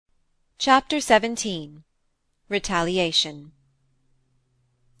Chapter 17 Retaliation.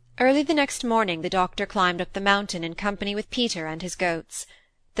 Early the next morning the doctor climbed up the mountain in company with Peter and his goats.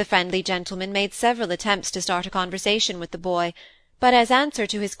 The friendly gentleman made several attempts to start a conversation with the boy, but as answer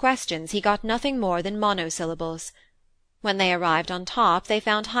to his questions he got nothing more than monosyllables. When they arrived on top they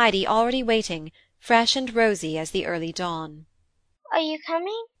found Heidi already waiting, fresh and rosy as the early dawn. "Are you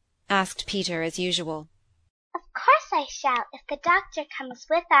coming?" asked Peter as usual. "Of course I shall, if the doctor comes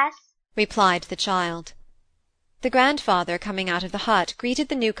with us," replied the child. The grandfather, coming out of the hut, greeted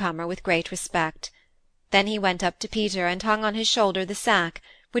the newcomer with great respect. Then he went up to Peter and hung on his shoulder the sack,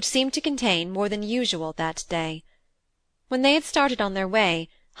 which seemed to contain more than usual that day. When they had started on their way,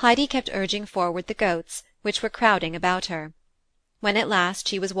 Heidi kept urging forward the goats, which were crowding about her. When at last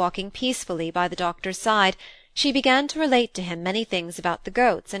she was walking peacefully by the doctor's side, she began to relate to him many things about the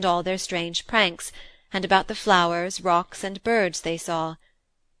goats and all their strange pranks, and about the flowers, rocks, and birds they saw.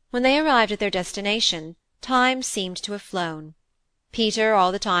 When they arrived at their destination, time seemed to have flown. Peter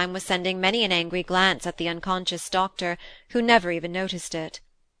all the time was sending many an angry glance at the unconscious doctor, who never even noticed it.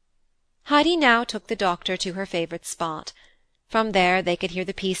 Heidi now took the doctor to her favourite spot. From there they could hear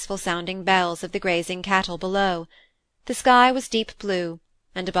the peaceful-sounding bells of the grazing cattle below. The sky was deep blue,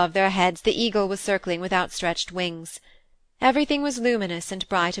 and above their heads the eagle was circling with outstretched wings. Everything was luminous and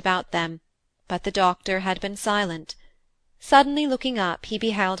bright about them, but the doctor had been silent. Suddenly looking up, he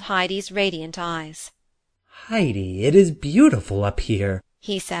beheld Heidi's radiant eyes. "Heidi, it is beautiful up here,"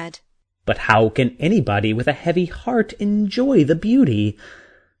 he said. "But how can anybody with a heavy heart enjoy the beauty?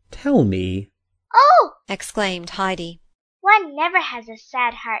 Tell me." "Oh!" exclaimed Heidi. "One never has a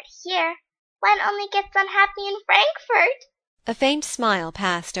sad heart here. One only gets unhappy in Frankfurt." A faint smile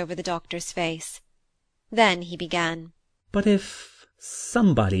passed over the doctor's face. Then he began. "But if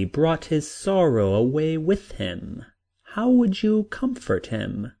somebody brought his sorrow away with him, how would you comfort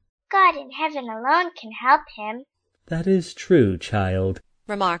him?" "God in heaven alone can help him." "That is true, child,"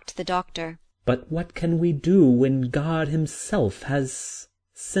 remarked the doctor. "but what can we do when God himself has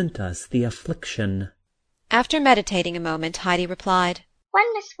sent us the affliction?" After meditating a moment, Heidi replied,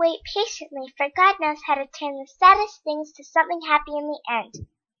 "One must wait patiently, for God knows how to turn the saddest things to something happy in the end.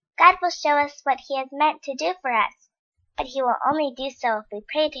 God will show us what he has meant to do for us, but he will only do so if we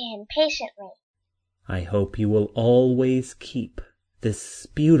pray to him patiently." "I hope you will always keep this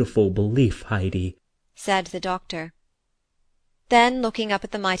beautiful belief, Heidi," said the doctor. Then, looking up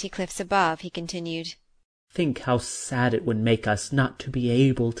at the mighty cliffs above, he continued, "Think how sad it would make us not to be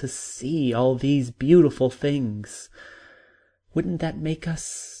able to see all these beautiful things. Wouldn't that make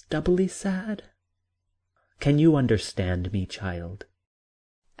us doubly sad? Can you understand me, child?"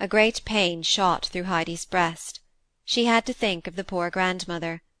 A great pain shot through Heidi's breast. She had to think of the poor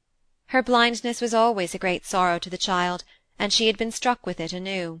grandmother. Her blindness was always a great sorrow to the child, and she had been struck with it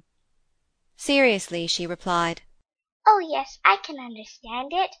anew. Seriously she replied, "Oh yes, I can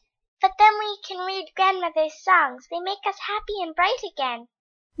understand it. But then we can read grandmother's songs. They make us happy and bright again."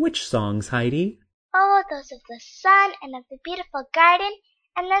 "Which songs, Heidi?" "Oh, those of the sun and of the beautiful garden,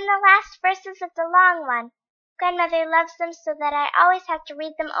 and then the last verses of the long one. Grandmother loves them so that I always have to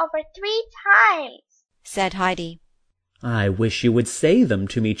read them over 3 times," said Heidi. "I wish you would say them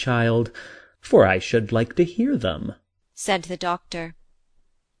to me, child, for I should like to hear them," said the doctor.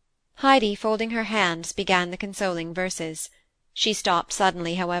 Heidi, folding her hands, began the consoling verses. She stopped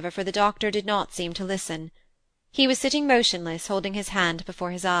suddenly, however, for the doctor did not seem to listen. He was sitting motionless, holding his hand before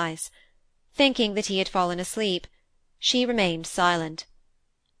his eyes. Thinking that he had fallen asleep, she remained silent.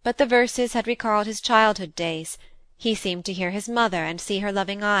 But the verses had recalled his childhood days. He seemed to hear his mother and see her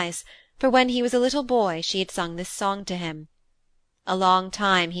loving eyes, for when he was a little boy she had sung this song to him. A long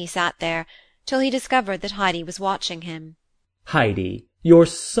time he sat there, till he discovered that Heidi was watching him. "Heidi, your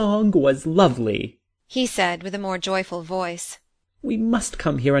song was lovely," he said with a more joyful voice. "We must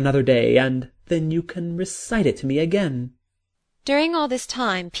come here another day, and then you can recite it to me again." During all this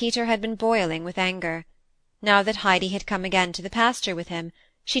time Peter had been boiling with anger. Now that Heidi had come again to the pasture with him,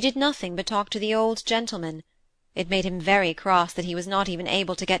 she did nothing but talk to the old gentleman. It made him very cross that he was not even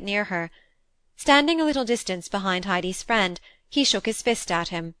able to get near her. Standing a little distance behind Heidi's friend, he shook his fist at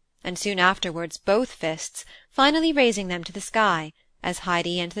him, and soon afterwards both fists, finally raising them to the sky, as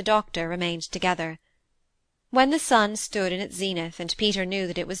Heidi and the doctor remained together. When the sun stood in its zenith and Peter knew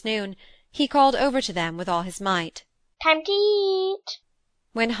that it was noon, he called over to them with all his might. "Time to eat."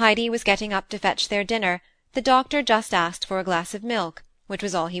 When Heidi was getting up to fetch their dinner, the doctor just asked for a glass of milk, which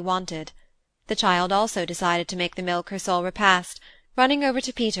was all he wanted. The child also decided to make the milk her sole repast, running over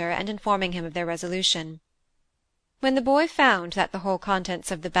to Peter and informing him of their resolution. When the boy found that the whole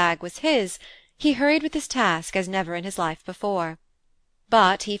contents of the bag was his, he hurried with his task as never in his life before.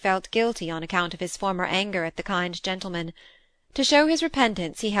 but he felt guilty on account of his former anger at the kind gentleman. To show his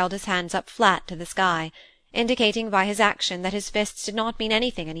repentance he held his hands up flat to the sky, indicating by his action that his fists did not mean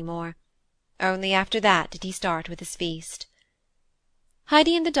anything any more. Only after that did he start with his feast.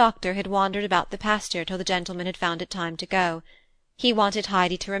 Heidi and the doctor had wandered about the pasture till the gentleman had found it time to go. He wanted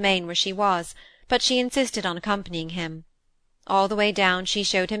Heidi to remain where she was, but she insisted on accompanying him. All the way down she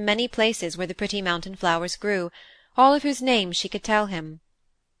showed him many places where the pretty mountain flowers grew, all of whose names she could tell him.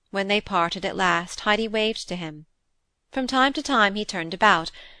 When they parted at last, Heidi waved to him. From time to time he turned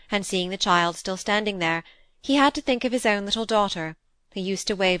about, and seeing the child still standing there, he had to think of his own little daughter, who used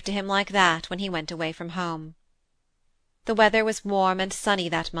to wave to him like that when he went away from home. The weather was warm and sunny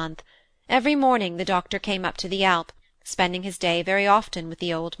that month. Every morning the doctor came up to the Alp, spending his day very often with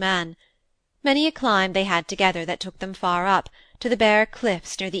the old man. Many a climb they had together that took them far up, to the bare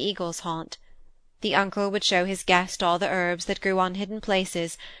cliffs near the eagle's haunt. The uncle would show his guest all the herbs that grew on hidden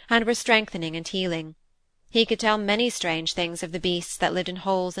places and were strengthening and healing. He could tell many strange things of the beasts that lived in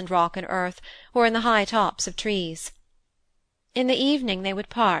holes in rock and earth, or in the high tops of trees. In the evening they would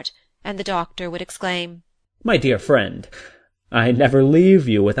part, and the doctor would exclaim, "My dear friend, I never leave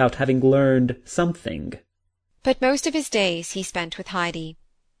you without having learned something." But most of his days he spent with Heidi.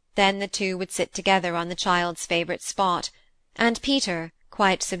 Then the two would sit together on the child's favourite spot, and Peter,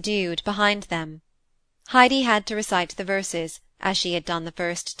 quite subdued, behind them. Heidi had to recite the verses, as she had done the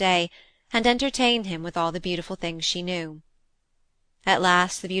first day, and entertain him with all the beautiful things she knew. At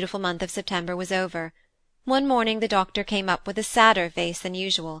last the beautiful month of September was over. One morning the doctor came up with a sadder face than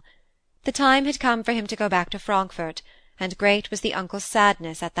usual. The time had come for him to go back to Frankfurt, and great was the uncle's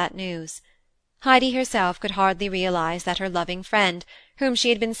sadness at that news. Heidi herself could hardly realize that her loving friend, whom she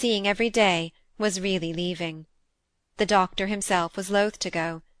had been seeing every day, was really leaving. The doctor himself was loath to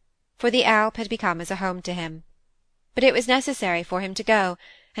go, for the Alp had become as a home to him. But it was necessary for him to go,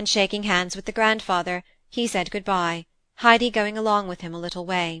 and shaking hands with the grandfather, he said good-bye, Heidi going along with him a little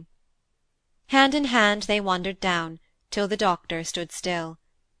way. Hand in hand they wandered down, till the doctor stood still.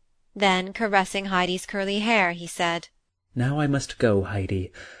 Then, caressing Heidi's curly hair, he said, "Now I must go,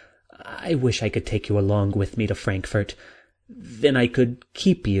 Heidi. I wish I could take you along with me to Frankfurt. Then I could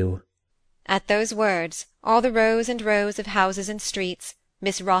keep you." At those words, all the rows and rows of houses and streets,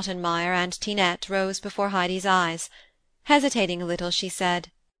 Miss Rottenmeier and Tinette rose before Heidi's eyes. Hesitating a little, she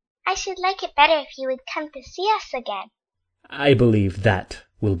said, I should like it better if you would come to see us again. "I believe that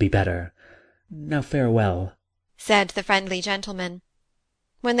will be better. Now farewell," said the friendly gentleman.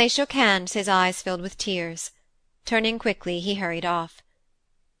 When they shook hands his eyes filled with tears. Turning quickly, he hurried off.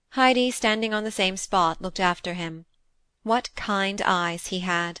 Heidi, standing on the same spot, looked after him. What kind eyes he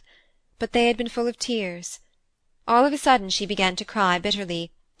had! But they had been full of tears. All of a sudden she began to cry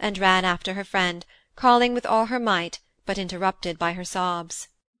bitterly, and ran after her friend, calling with all her might, but interrupted by her sobs.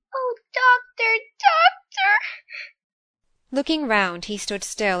 Oh, doctor, doctor! Looking round, he stood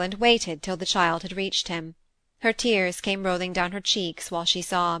still and waited till the child had reached him. Her tears came rolling down her cheeks while she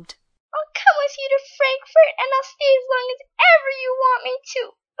sobbed. I'll come with you to Frankfurt, and I'll stay as long as ever you want me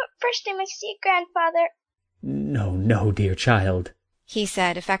to. But first I must see grandfather. "No, no, dear child," he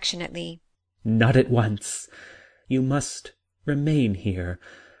said affectionately. "Not at once. You must remain here.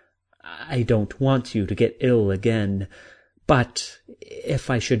 I don't want you to get ill again. But if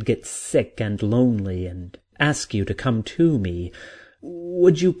I should get sick and lonely and ask you to come to me,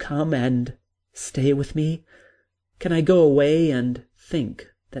 would you come and stay with me? Can I go away and think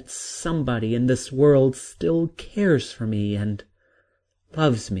that somebody in this world still cares for me and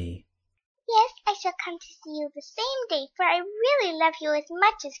loves me?" Yes, I shall come to see you the same day, for I really love you as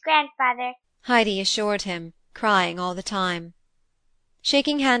much as grandfather, Heidi assured him, crying all the time.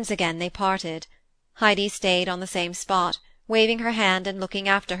 Shaking hands again, they parted. Heidi stayed on the same spot, waving her hand and looking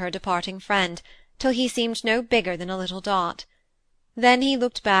after her departing friend, till he seemed no bigger than a little dot. Then he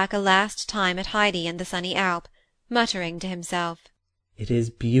looked back a last time at Heidi and the sunny Alp, muttering to himself, "It is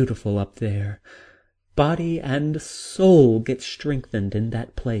beautiful up there. Body and soul get strengthened in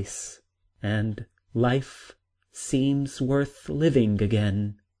that place, and life seems worth living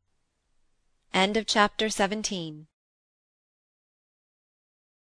again." End of chapter 17.